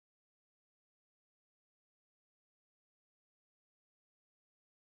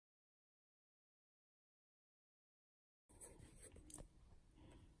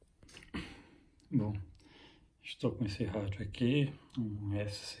Bom, estou com esse rádio aqui, um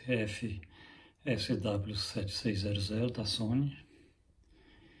ICF-SW7600 da Sony,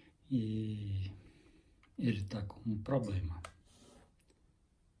 e ele está com um problema.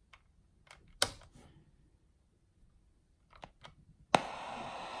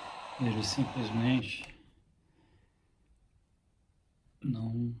 Ele simplesmente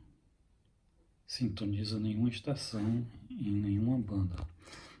não sintoniza nenhuma estação em nenhuma banda.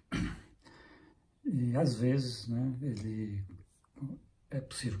 E às vezes, né, é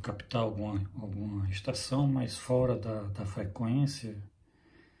possível captar alguma estação, mas fora da frequência,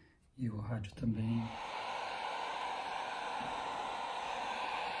 e o rádio também.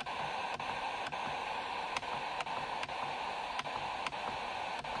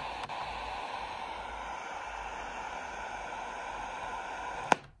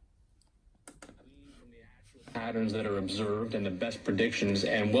 Patterns that are observed and the best predictions,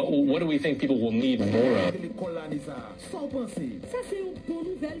 and what do we think people will need more of?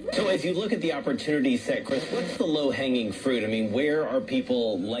 So as you look at the opportunity set, Chris, what's the low-hanging fruit? I mean, where are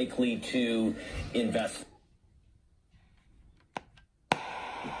people likely to invest?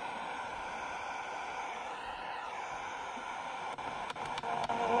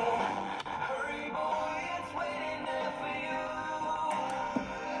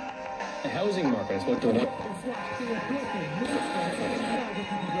 The housing market is what they're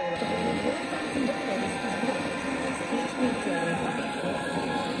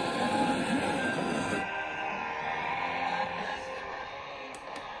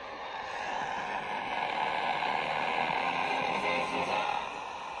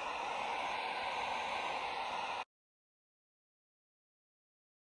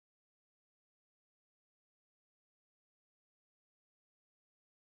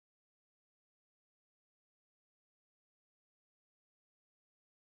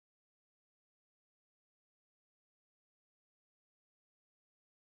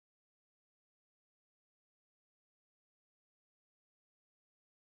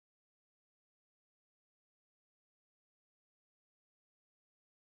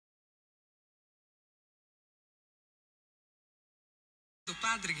do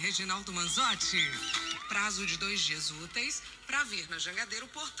padre Reginaldo Manzotti. Prazo de 2 dias úteis para vir na Jangadeiro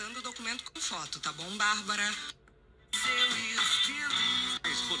portando o documento com foto, tá bom, Bárbara? Seu estilo. A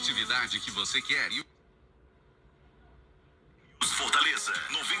esportividade que você quer e Fortaleza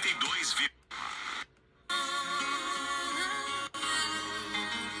 92.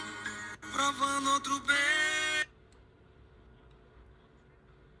 Provando outro bem.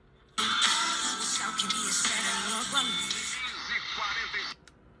 O céu queria ser logo a luz. 40.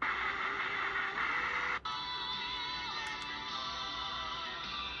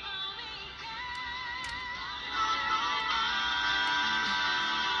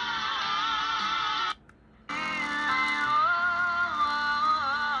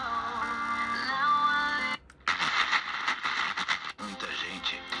 Muita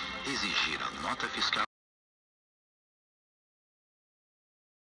gente exigir a nota fiscal.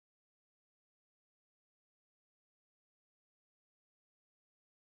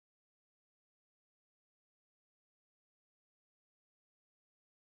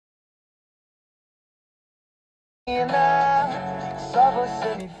 Só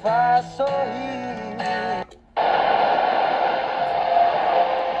você me faz sorrir.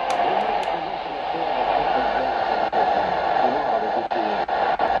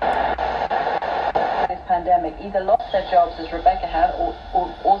 This pandemic either lost their jobs as Rebecca had or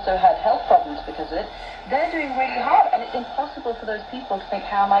also had health problems because of it. They're doing really hard and it's impossible for those people to think,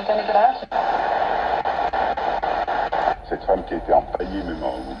 how am I going to get out of it? Cette femme qui était empaillée même à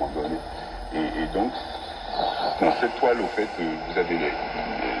un moment donné. Et donc, dans cette toile, au fait, vous avez les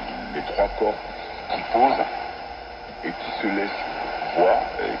 3 corps qui posent et qui se laissent voir,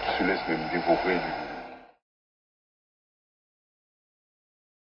 et qui se laissent même dévorer du...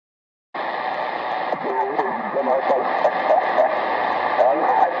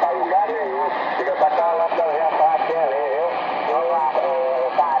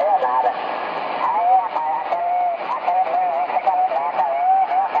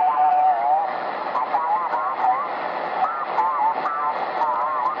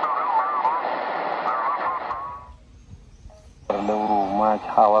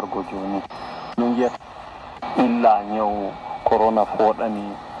 hawar gojoni nungia illa nyaw corona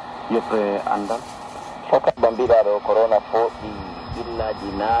fodani yeppe andal fokat bambiraro corona fodi illa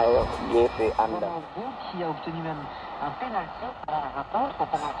dinayo yeppe andal qui a obtenu même un pénalty à la rencontre pour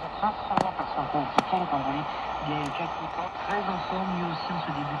penalty transformé par son coéquipier le Congolais Gaël Kakouko, très en forme lui aussi en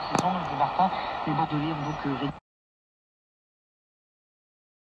ce début de saison, donc Martin, les Bordelais ont donc